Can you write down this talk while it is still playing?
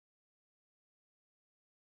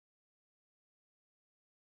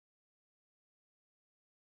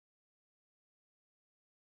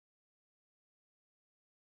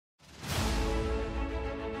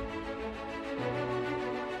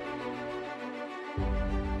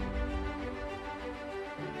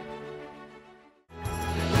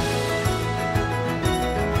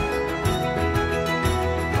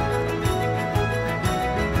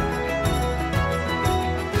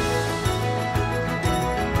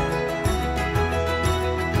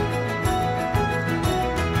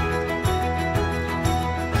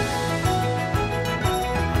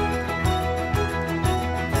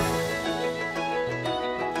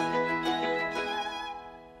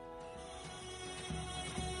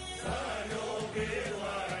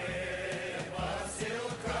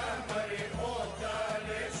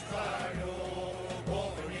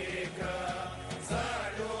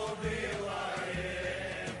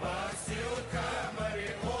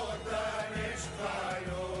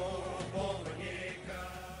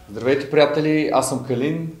Здравейте, приятели! Аз съм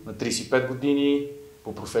Калин, на 35 години,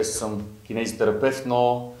 по професия съм кинезитерапевт,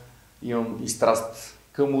 но имам и страст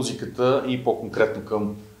към музиката и по-конкретно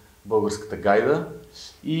към българската гайда.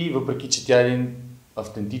 И въпреки, че тя е един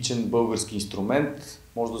автентичен български инструмент,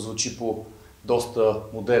 може да звучи по доста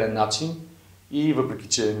модерен начин и въпреки,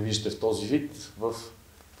 че ме виждате в този вид, в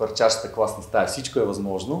хвърчащата класна стая всичко е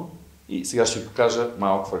възможно. И сега ще ви покажа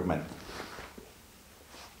малък фрагмент.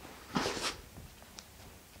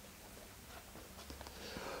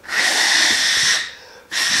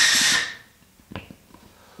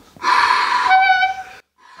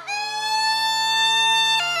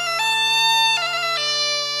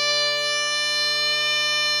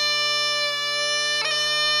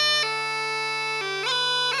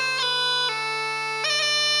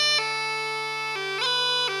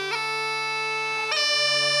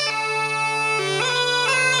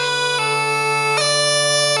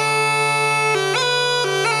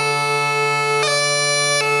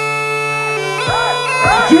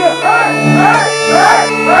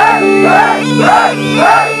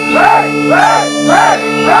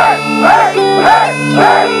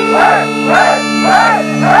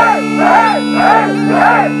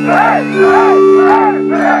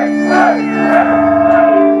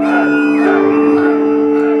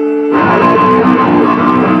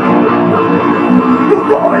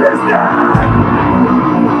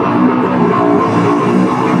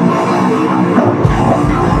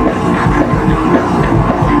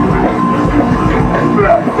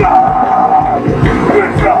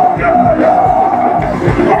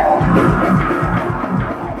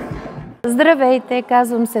 Здравейте,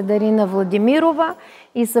 казвам се Дарина Владимирова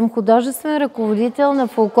и съм художествен ръководител на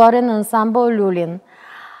фолклорен ансамбъл Люлин.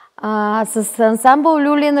 С ансамбъл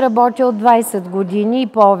Люлин работя от 20 години и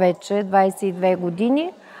повече, 22 години.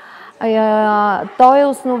 Той е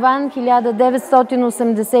основан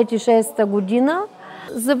 1986 година.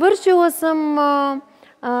 Завършила съм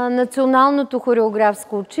Националното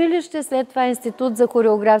хореографско училище, след това Институт за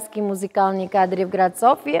хореографски и музикални кадри в град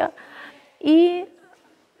София и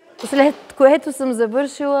след което съм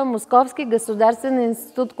завършила Московски государствен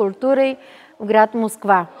институт култура в град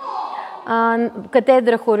Москва.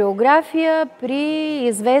 Катедра хореография при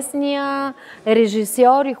известния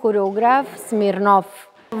режисьор и хореограф Смирнов.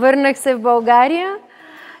 Върнах се в България,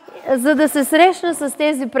 за да се срещна с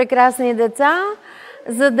тези прекрасни деца,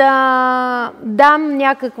 за да дам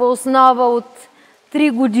някаква основа от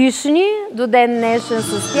 3 годишни до ден днешен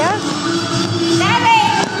с тях.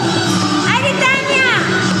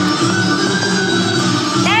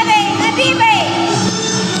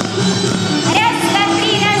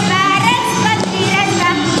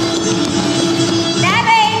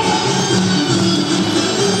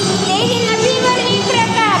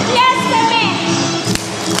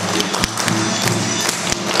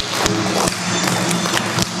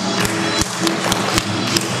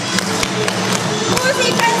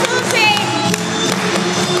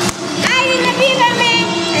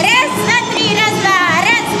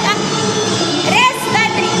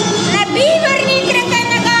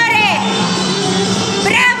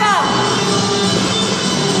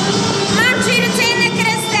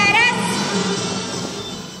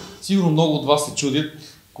 Сигурно много от вас се чудят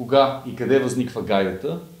кога и къде възниква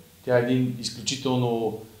гайдата. Тя е един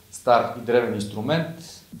изключително стар и древен инструмент.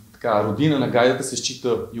 Така, родина на гайдата се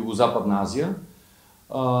счита Югозападна Азия.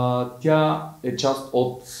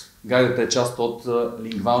 Гайдата е част от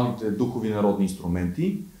лингвалните духови народни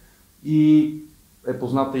инструменти и е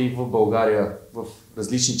позната и в България в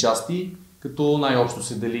различни части, като най-общо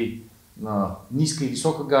се дели на ниска и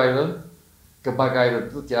висока гайда. Каба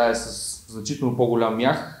гайдата, тя е с значително по-голям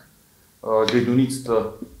мях. Гайдоницата,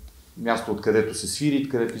 място откъдето се свири,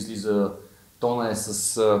 където излиза тона е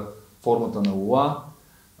с формата на лула.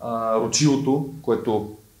 Ручилото,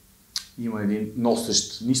 което има един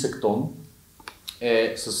носещ нисък тон,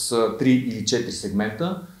 е с 3 или 4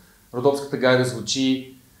 сегмента. Родопската гайда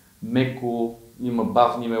звучи меко, има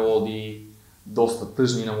бавни мелодии, доста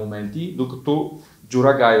тъжни на моменти, докато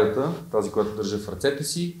джура гайдата, тази, която държа в ръцете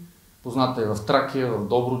си, позната е в Тракия, в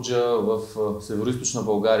Добруджа, в Североизточна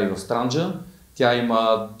България и в Странджа. Тя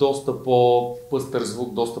има доста по-пъстър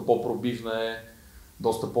звук, доста по-пробивна е,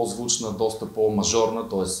 доста по-звучна, доста по-мажорна,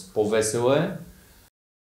 т.е. по-весела е.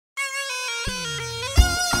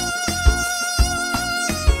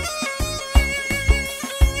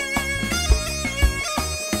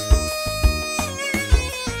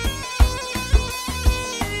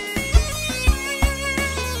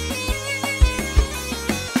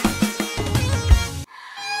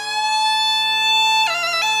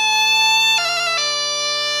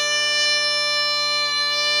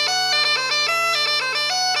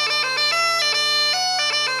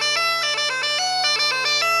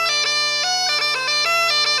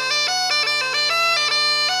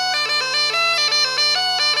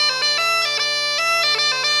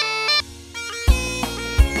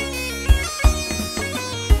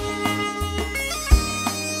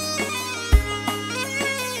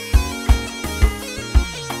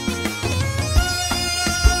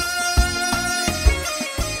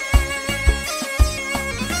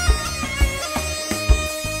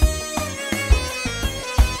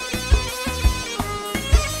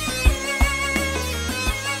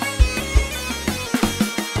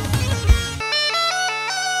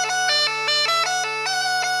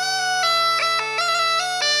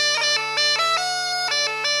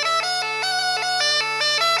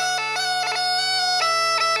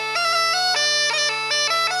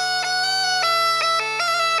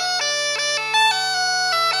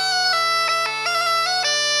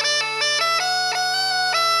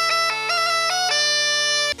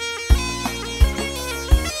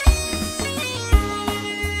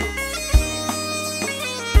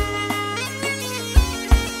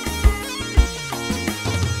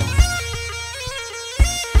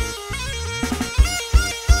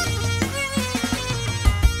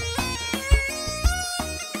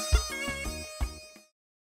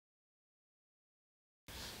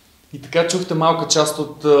 Така чухте малка част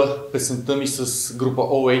от песента ми с група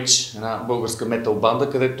OH, една българска метал банда,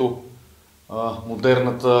 където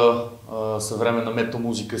модерната съвременна метал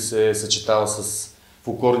музика се съчетава с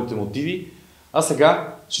фолклорните мотиви. А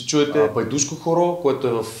сега ще чуете байдушко хоро, което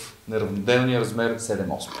е в неравноделния размер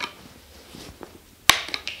 7/8.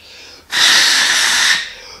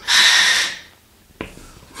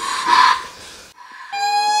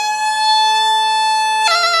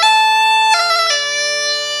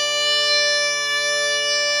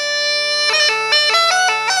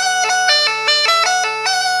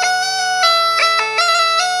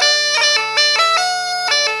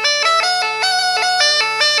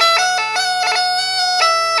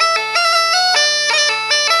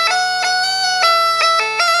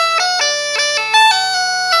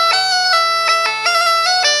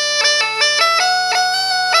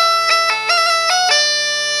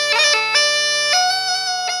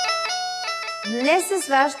 Днес с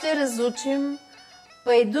вас ще разучим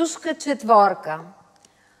пайдушка четворка.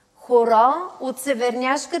 Хоро от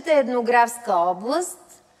Северняшката етнографска област.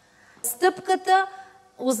 Стъпката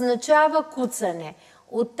означава куцане.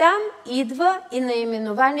 Оттам идва и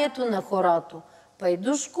наименованието на хорото.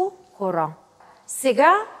 Пайдушко хоро.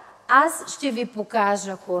 Сега аз ще ви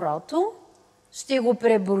покажа хорото. Ще го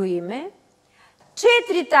преброиме.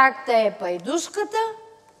 4 такта е пайдушката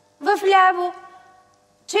вляво.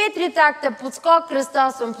 4 такта подскок,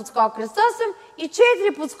 кръстосвам, подскок, кръстосвам и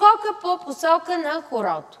 4 подскока по посока на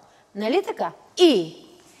хорото. Нали така? И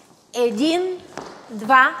 1,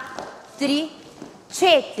 2, 3,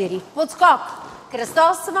 4. Подскок.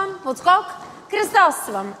 Кръстосвам, подскок,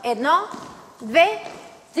 кръстосвам. 1, 2,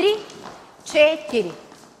 3, 4.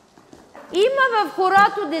 Има в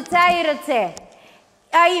хорото деца и ръце.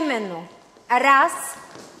 А именно 1,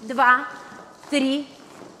 2, 3,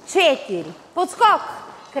 4. Подскок.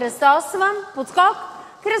 Кръстосвам, подскок,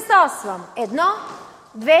 кръстосвам. 1,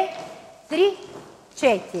 2, 3,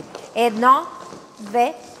 4. 1,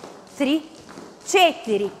 2, 3,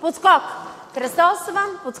 4. Подскок. Кръстосвам,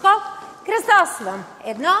 подскок, кръстосвам.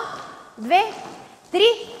 1, 2, 3,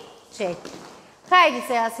 4. Хайде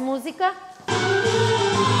сега с музика.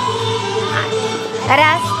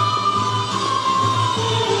 Раз.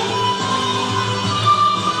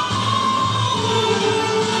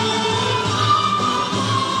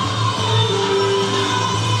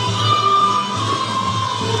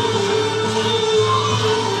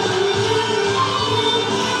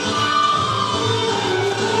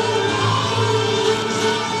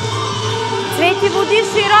 Цвети води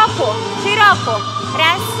широко, широко.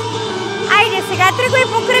 Раз. Айде сега тръгвай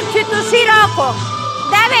по кръгчето широко.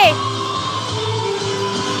 Давай.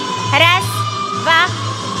 Раз, 2,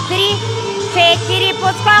 3, 4.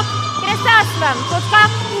 Подскок. Кръстосвам.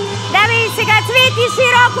 Подскок. Давай сега цвети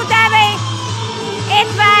широко. Давай.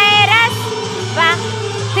 Това е раз, 2,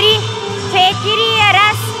 3, 4.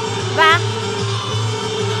 Раз, 2.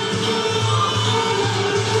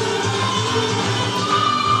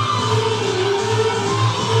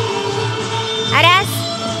 Раз,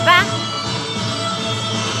 2.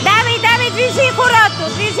 Давай, давай, движи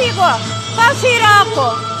хорото, движи го. По-широко.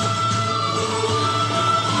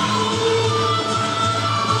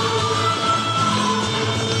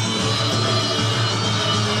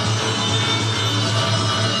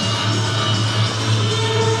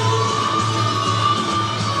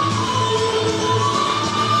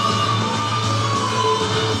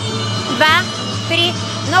 Два, 3.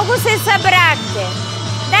 Много се събрахте.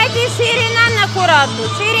 Дайте ширина на хорото.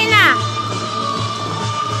 Ширина.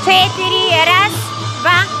 4. Раз,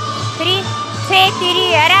 2, 3,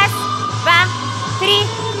 4. Раз, 2, 3,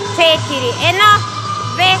 4. 1,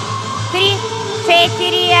 2, 3,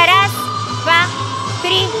 4. Раз, 2,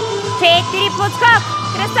 3, 4. Подскок.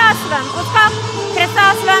 Кръстосвам. Подскок.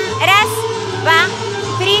 Кръстосвам. Раз, 2,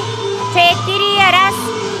 3, 4. Раз,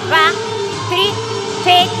 2, 3,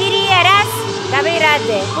 4. Раз. Давай,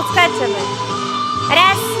 Раде. Подскачаме.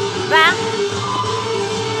 Раз, 2.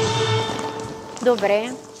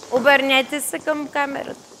 Добре. Обърнете се към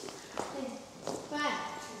камерата.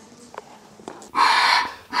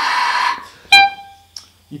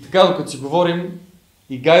 И така, докато си говорим,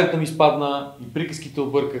 и гайдата ми спадна, и приказките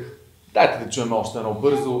обърках. Дайте да чуем още едно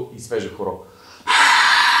бързо и свежо хоро.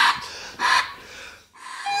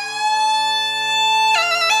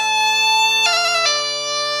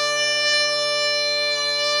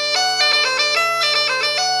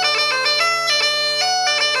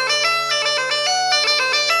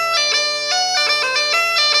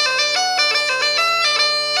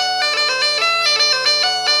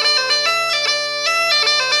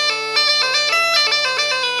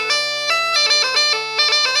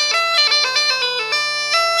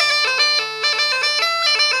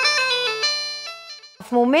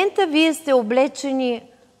 В момента вие сте облечени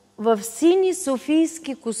в сини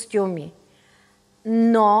софийски костюми,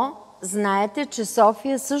 но знаете, че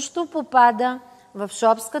София също попада в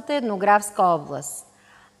Шопската етнографска област.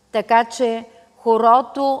 Така че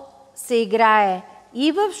хорото се играе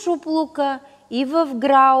и в Шуплука, и в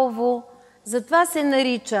Граово. Затова се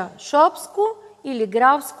нарича Шопско или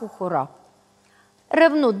Граовско хоро.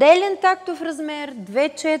 Равноделен тактов размер,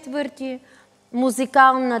 2/4,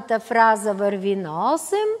 музикалната фраза върви на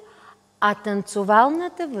 8, а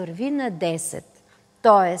танцовалната върви на 10.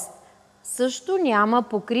 Тоест, също няма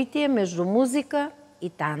покритие между музика и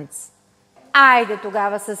танц. Айде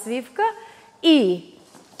тогава със свивка и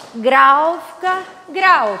Граовка,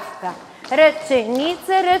 Граовка.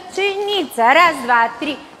 Ръченица, ръченица. Раз, два,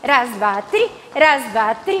 три. Раз, два, три. Раз,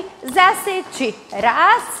 два, три. Засечи.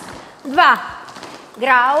 Раз, два.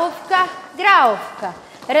 Граовка, Граовка.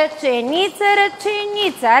 Ръченица,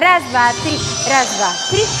 ръченица. Раз, два, три. Раз, два,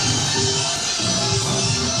 три.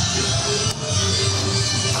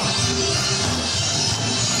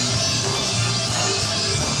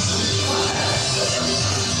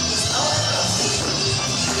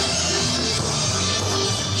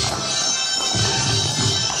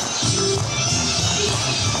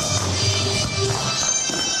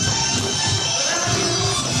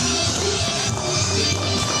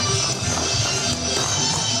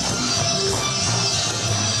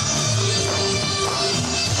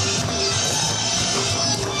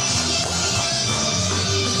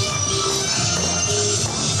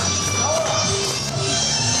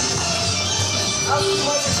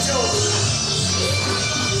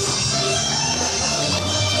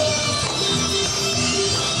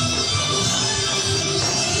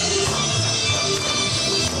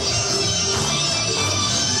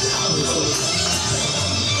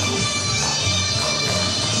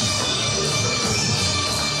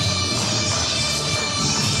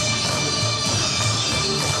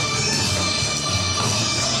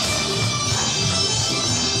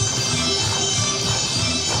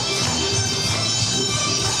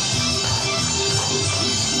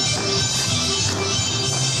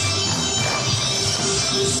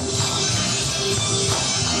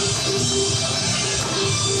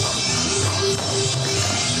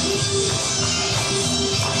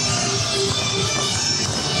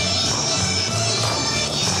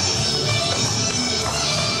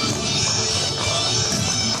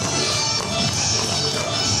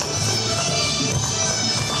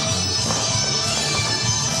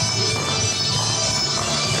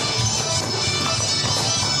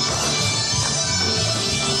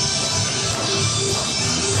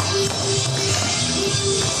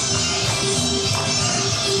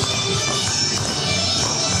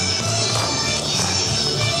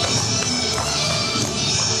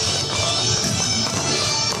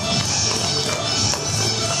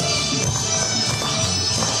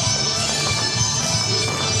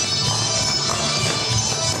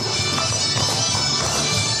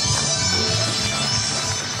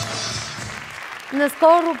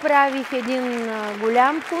 Наскоро правих един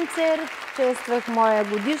голям концерт, чествах моя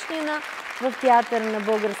годишнина в театър на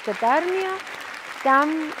Българската армия.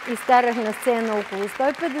 Там изкарах на сцена около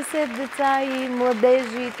 150 деца и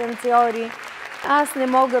младежи, и танцори. Аз не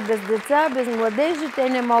мога без деца, без младежи, те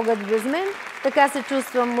не могат без мен. Така се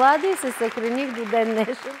чувствам млада и се съхраних до ден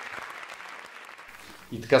днешен.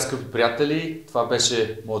 И така, скъпи приятели, това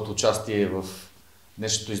беше моето участие в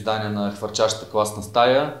днешното издание на Хвърчащата класна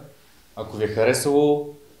стая. Ако ви е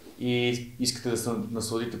харесало и искате да се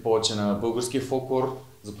насладите повече на българския фолклор,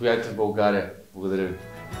 заповядайте в България. Благодаря ви.